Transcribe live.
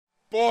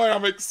Boy,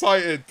 I'm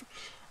excited.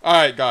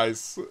 Alright,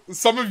 guys.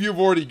 Some of you have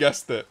already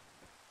guessed it,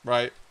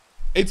 right?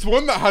 It's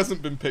one that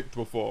hasn't been picked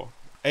before.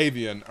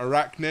 Avian,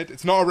 arachnid.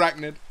 It's not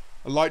arachnid.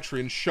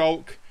 Elytrian,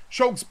 shulk.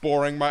 Shulk's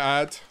boring, might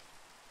add.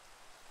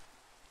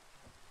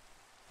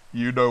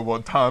 You know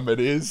what time it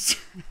is.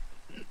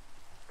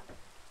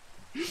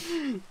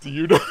 Do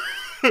you know?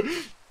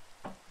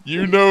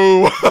 You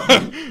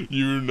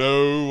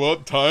know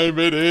what time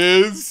it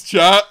is,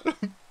 chat.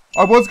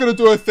 I was gonna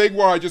do a thing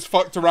where I just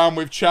fucked around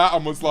with chat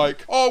and was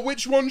like, oh,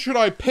 which one should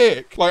I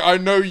pick? Like, I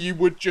know you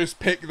would just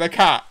pick the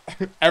cat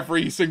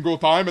every single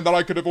time, and then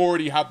I could have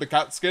already had the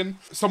cat skin.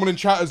 Someone in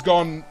chat has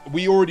gone,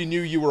 we already knew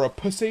you were a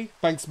pussy.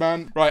 Thanks,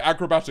 man. Right,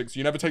 acrobatics.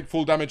 You never take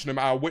full damage no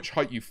matter which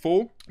height you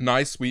fall.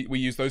 Nice, we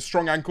use those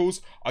strong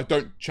ankles. I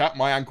don't, chat,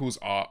 my ankles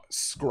are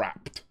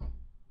scrapped.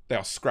 They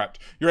are scrapped.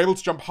 You're able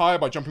to jump higher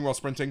by jumping while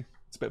sprinting.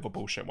 It's a bit of a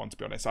bullshit one, to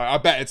be honest. I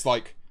bet it's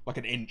like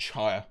an inch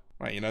higher.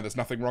 Right, you know, there's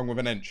nothing wrong with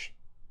an inch.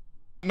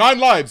 9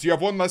 lives. You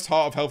have 1 less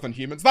heart of health than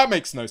humans. That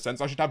makes no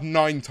sense. I should have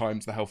 9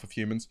 times the health of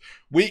humans.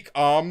 Weak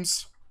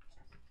arms.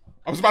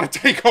 I was about to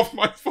take off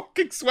my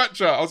fucking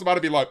sweatshirt. I was about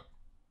to be like,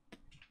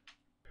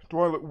 do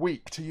I look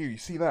weak to you? You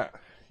see that?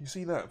 You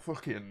see that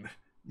fucking...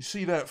 You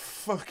see that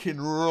fucking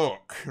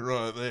rock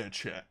right there,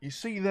 chat? You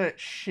see that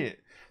shit?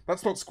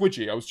 That's not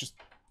squidgy. I was just...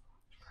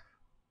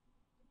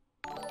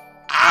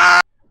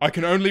 I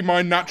can only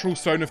mine natural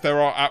stone if there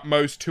are at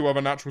most 2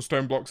 other natural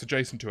stone blocks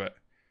adjacent to it.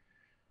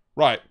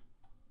 Right.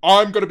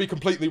 I'm going to be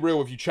completely real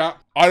with you, chat.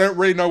 I don't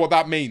really know what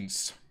that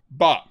means,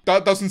 but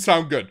that doesn't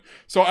sound good.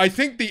 So I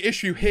think the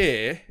issue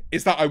here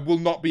is that I will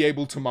not be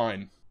able to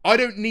mine. I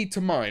don't need to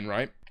mine,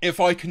 right?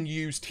 If I can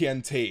use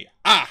TNT.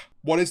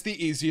 What is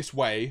the easiest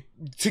way?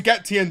 To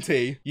get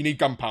TNT, you need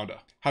gunpowder.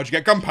 How'd you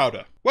get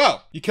gunpowder?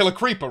 Well, you kill a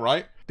creeper,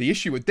 right? The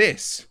issue with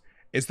this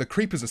is the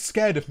creepers are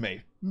scared of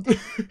me.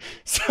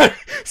 so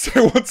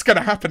what's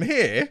gonna happen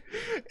here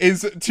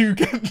is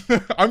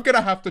I'm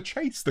gonna have to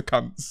chase the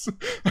cunts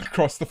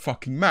across the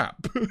fucking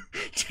map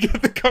to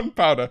get the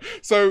gunpowder.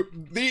 So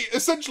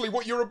essentially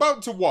what you're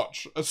about to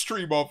watch a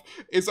stream of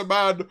is a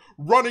man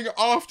running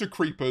after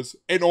creepers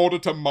in order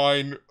to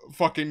mine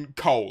fucking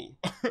coal.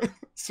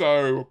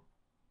 So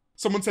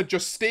someone said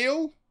just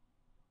steal?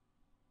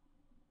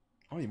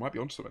 Oh, you might be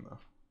onto something there.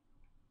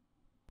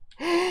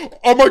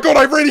 Oh my god,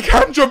 I really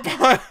can jump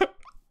higher!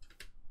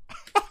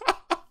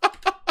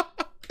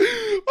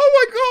 Oh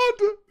my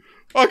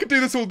god! I could do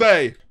this all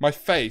day. My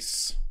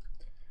face.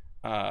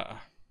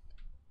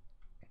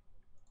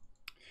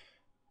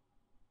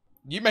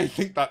 You may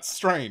think that's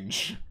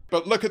strange,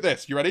 but look at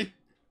this. You ready?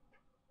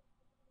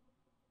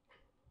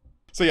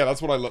 So yeah,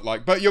 that's what I look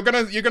like. But you're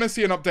gonna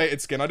see an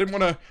updated skin. I didn't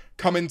want to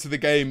come into the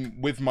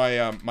game with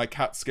my my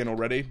cat skin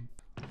already.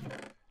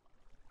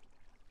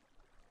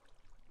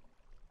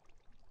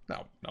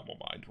 No one will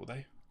mind, will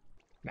they?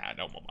 Nah,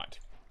 no one will mind.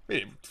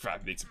 We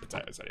need some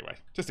potatoes anyway,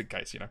 just in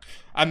case, you know.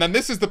 And then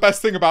this is the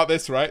best thing about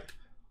this, right?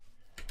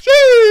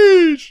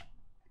 Sheesh!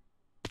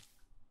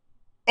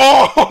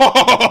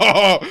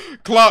 Oh!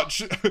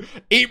 Clutch!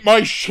 Eat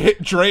my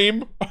shit,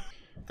 dream!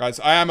 Guys,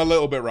 I am a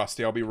little bit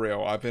rusty, I'll be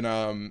real. I've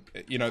been,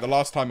 you know, the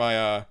last time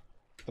I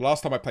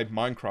played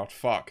Minecraft,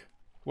 fuck.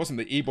 It wasn't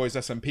the E-Boys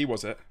SMP,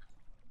 was it?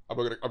 I'm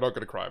not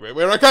gonna cry.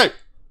 We're okay!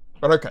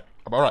 We're okay.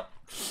 I'm alright.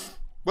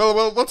 Well,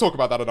 we'll talk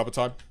about that another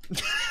time.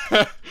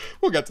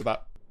 We'll get to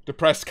that.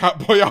 Depressed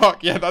Catboy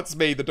arc. Yeah, that's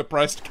me, the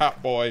depressed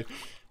Catboy.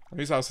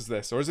 Whose house is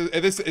this? Or is it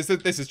this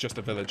is just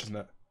a village, isn't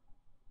it?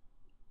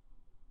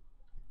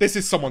 This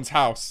is someone's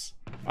house.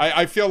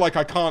 I feel like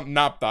I can't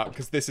nab that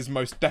because this is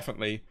most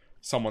definitely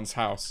someone's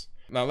house.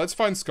 Now let's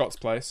find Scott's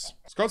place.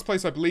 Scott's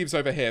place, I believe, is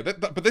over here.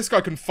 But this guy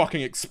can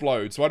fucking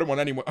explode, so I don't want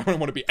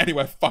to be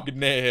anywhere fucking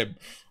near him.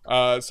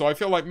 So I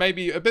feel like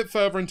maybe a bit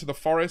further into the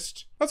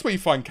forest. That's where you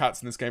find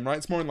cats in this game, right?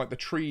 It's more in like the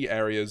tree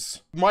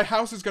areas. My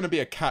house is going to be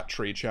a cat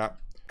tree, chat.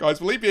 Guys,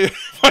 believe me,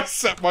 if I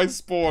set my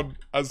spawn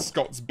as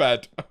Scott's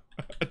bed,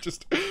 I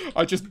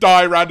just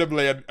die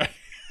randomly and...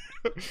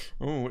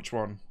 Oh, which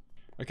one?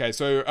 Okay,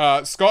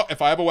 so, Scott,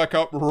 if I ever wake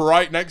up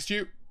right next to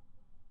you...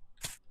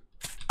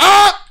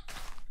 Ah!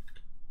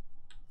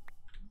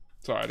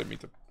 Sorry, I didn't mean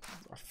to...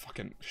 Oh,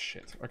 fucking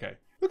shit. Okay.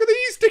 Look at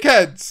these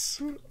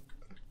dickheads!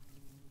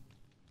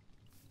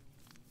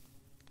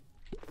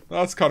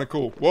 That's kind of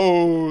cool.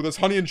 Whoa, there's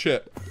honey and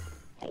shit.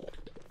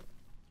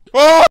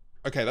 Oh!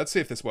 Okay, let's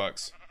see if this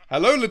works.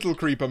 Hello, little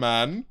creeper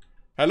man.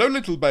 Hello,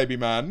 little baby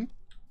man.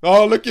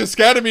 Oh, look, you're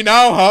scared of me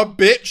now, huh,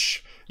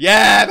 bitch?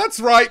 Yeah, that's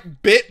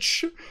right,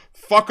 bitch.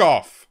 Fuck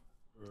off.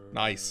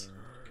 Nice.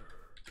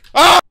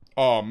 Ah!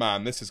 Oh,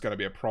 man, this is going to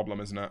be a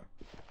problem, isn't it?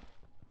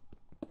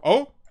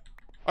 Oh.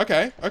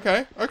 Okay.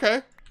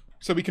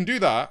 So we can do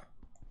that.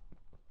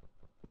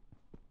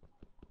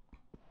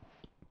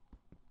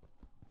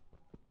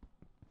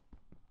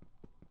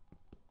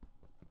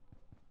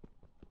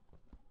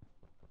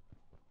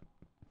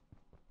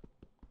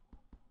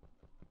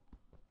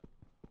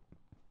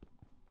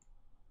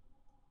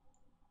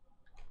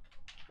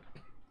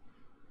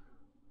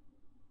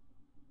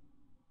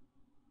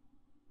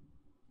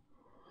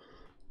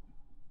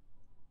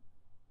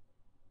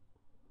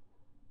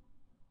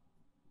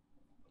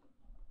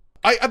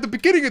 at the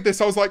beginning of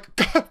this, I was like,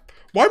 God,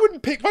 why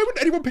wouldn't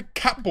anyone pick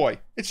Catboy?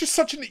 It's just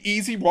such an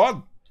easy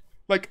one.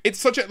 Like, it's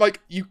such a, like,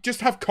 you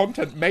just have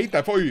content made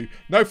there for you.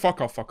 No, fuck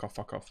off.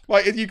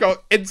 Like, you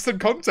got instant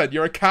content.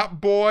 You're a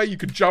Catboy, you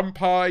can jump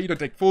high, you don't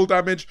take full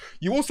damage.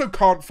 You also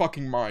can't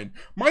fucking mine.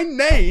 My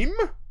name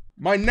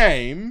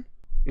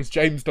is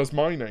James Does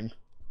Mining.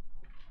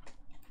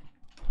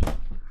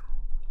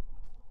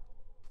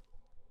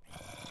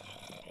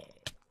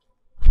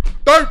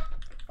 Don't!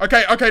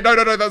 Okay,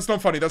 no, that's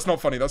not funny. That's not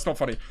funny. No,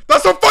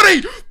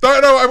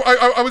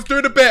 I was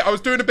doing a bit. All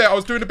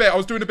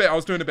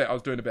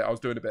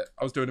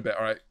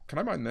right, can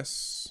I mine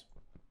this?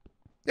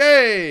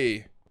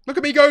 Yay! Look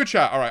at me go,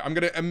 chat. All right, I'm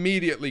gonna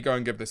immediately go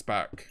and give this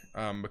back,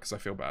 because I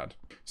feel bad.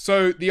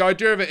 So the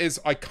idea of it is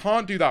I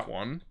can't do that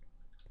one,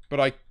 but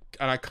I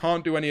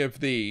can't do any of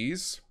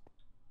these,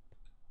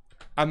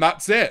 and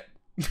that's it.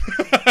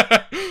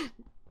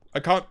 I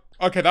can't.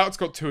 Okay, that's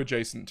got 2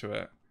 adjacent to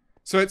it.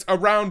 So it's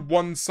around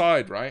one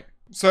side, right?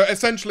 So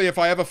essentially, if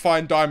I ever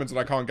find diamonds and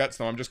I can't get to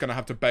them, I'm just going to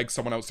have to beg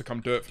someone else to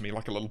come do it for me,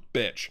 like a little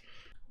bitch.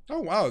 Oh,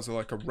 wow, there's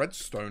like a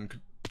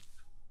redstone.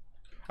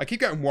 I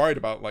keep getting worried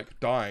about, like,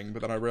 dying,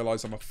 but then I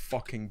realize I'm a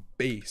fucking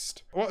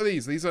beast. What are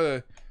these? These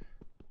are...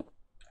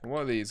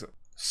 What are these?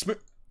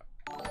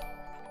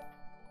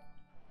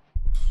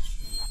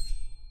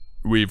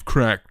 We've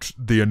cracked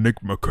the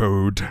Enigma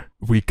code.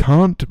 We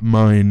can't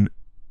mine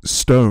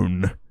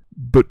stone,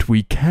 but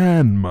we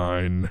can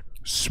mine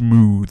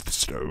smooth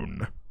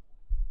stone.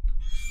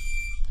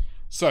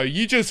 So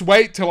you just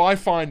wait till I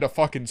find a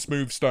fucking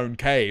smooth stone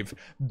cave.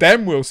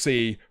 Then we'll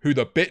see who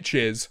the bitch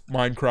is,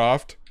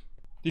 Minecraft.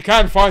 You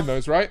can find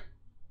those, right?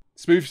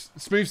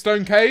 Smooth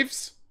stone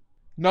caves?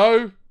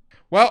 No?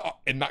 Well,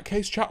 in that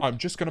case, chat, I'm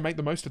just gonna make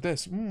the most of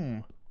this.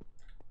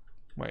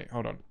 Wait,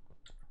 hold on.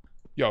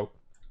 Yo.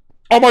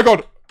 Oh my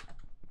god!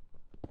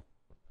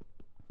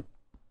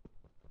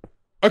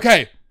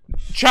 Okay,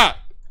 chat.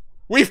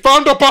 We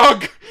found a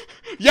bug!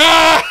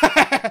 Yeah!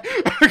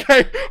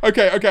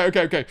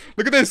 Okay.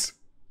 Look at this.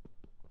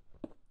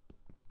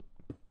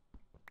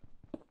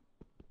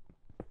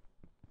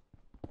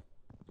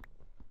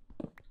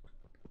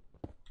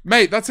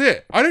 Mate, that's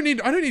it. I don't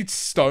need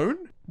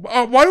stone.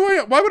 Why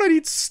would I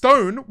need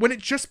stone when it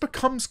just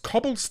becomes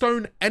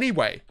cobblestone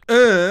anyway?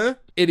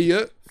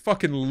 Idiot.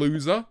 Fucking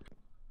loser.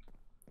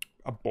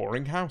 A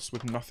boring house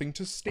with nothing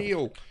to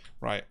steal.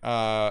 Right,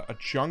 a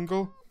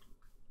jungle.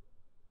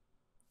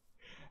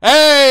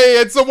 Hey,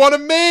 it's a one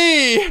of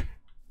me!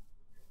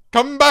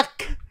 Come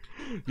back!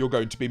 You're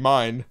going to be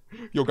mine.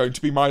 You're going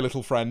to be my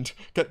little friend.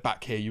 Get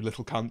back here, you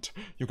little cunt.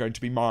 You're going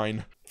to be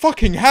mine.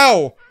 Fucking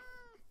hell!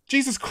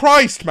 Jesus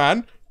Christ,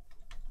 man!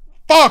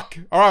 Fuck!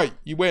 Alright,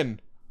 you win.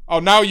 Oh,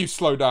 now you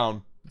slow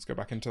down. Let's go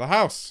back into the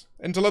house.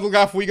 Into Little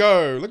Gaff we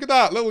go. Look at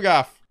that, Little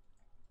Gaff.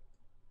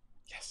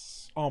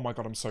 Yes. Oh my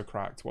god, I'm so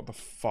cracked. What the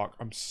fuck?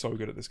 I'm so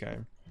good at this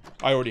game.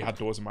 I already had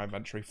doors in my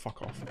inventory.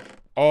 Fuck off.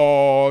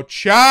 Oh,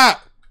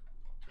 chat!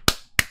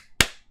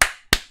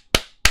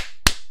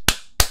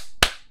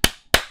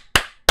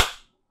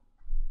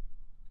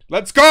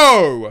 Let's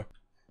go!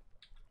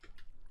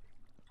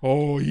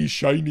 Oh, he's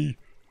shiny.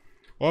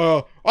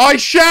 Oh, I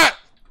shat!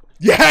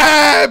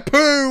 Yeah,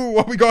 poo!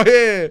 What we got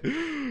here?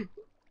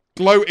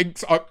 Glow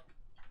inks.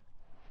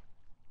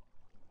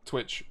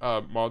 Twitch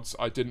mods.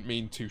 I didn't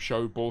mean to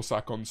show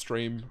Ballsack on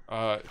stream.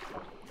 But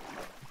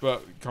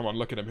come on,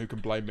 look at him. Who can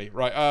blame me?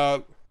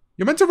 Right.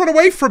 You're meant to run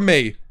away from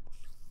me.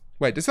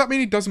 Wait, does that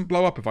mean he doesn't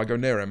blow up if I go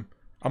near him?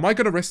 Am I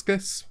gonna risk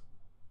this?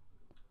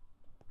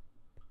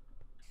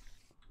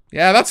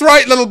 Yeah, that's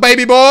right, little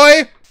baby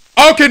boy.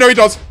 Okay, no, he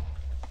does.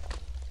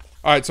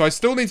 All right, so I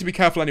still need to be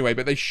careful anyway,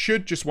 but they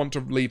should just want to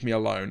leave me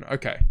alone.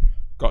 Okay,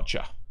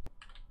 gotcha.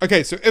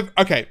 Okay, so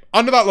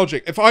under that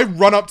logic, if I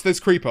run up to this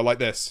creeper like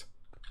this.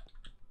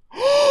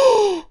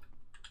 Oh,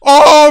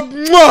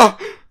 mwah,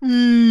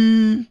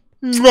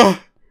 mwah,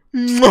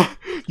 mwah.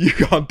 You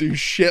can't do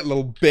shit,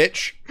 little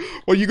bitch.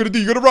 What are you gonna do?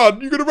 You're gonna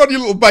run. You're gonna run, you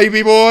little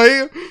baby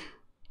boy.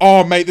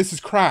 Oh, mate, this is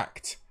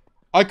cracked.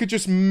 I could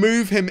just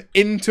move him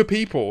into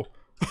people.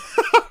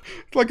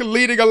 It's like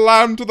leading a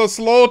lamb to the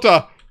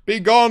slaughter. Be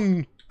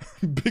gone.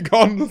 Be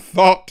gone, the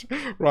thought.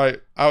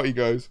 Right, out he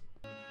goes.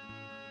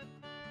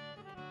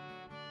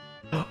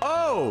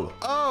 Oh,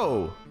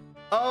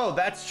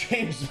 that's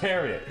James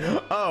Marriott.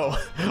 Oh,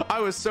 I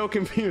was so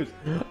confused.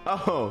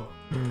 Oh.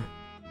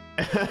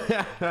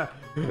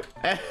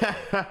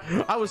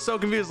 I was so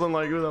confused. I'm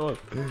like, who that was?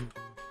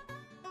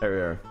 There we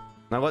are.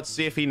 Now let's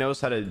see if he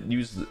knows how to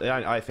use...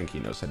 I think he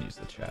knows how to use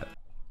the chat.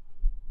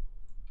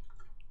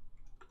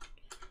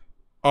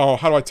 Oh,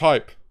 how do I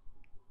type?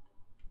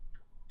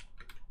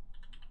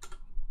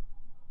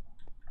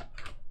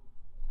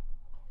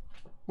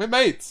 We're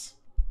mates.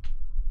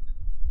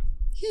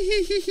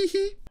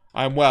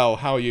 I'm well.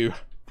 How are you?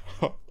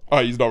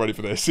 Oh, he's not ready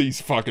for this. He's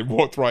fucking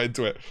walked right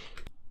into it.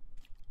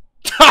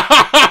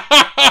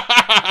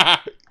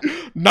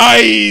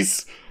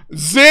 Nice!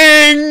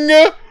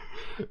 Zing!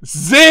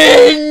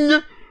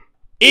 Zing!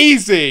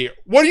 Easy.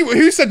 What do you?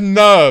 Who said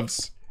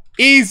nerves?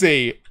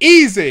 Easy.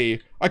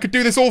 Easy. I could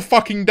do this all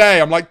fucking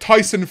day. I'm like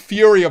Tyson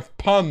Fury of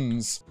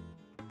puns.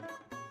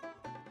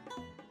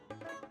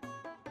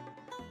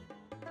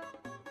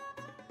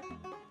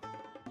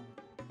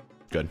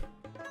 Good.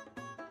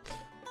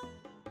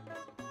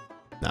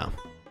 No.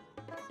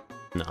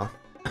 No.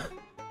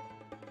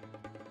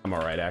 I'm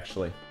alright,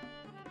 actually.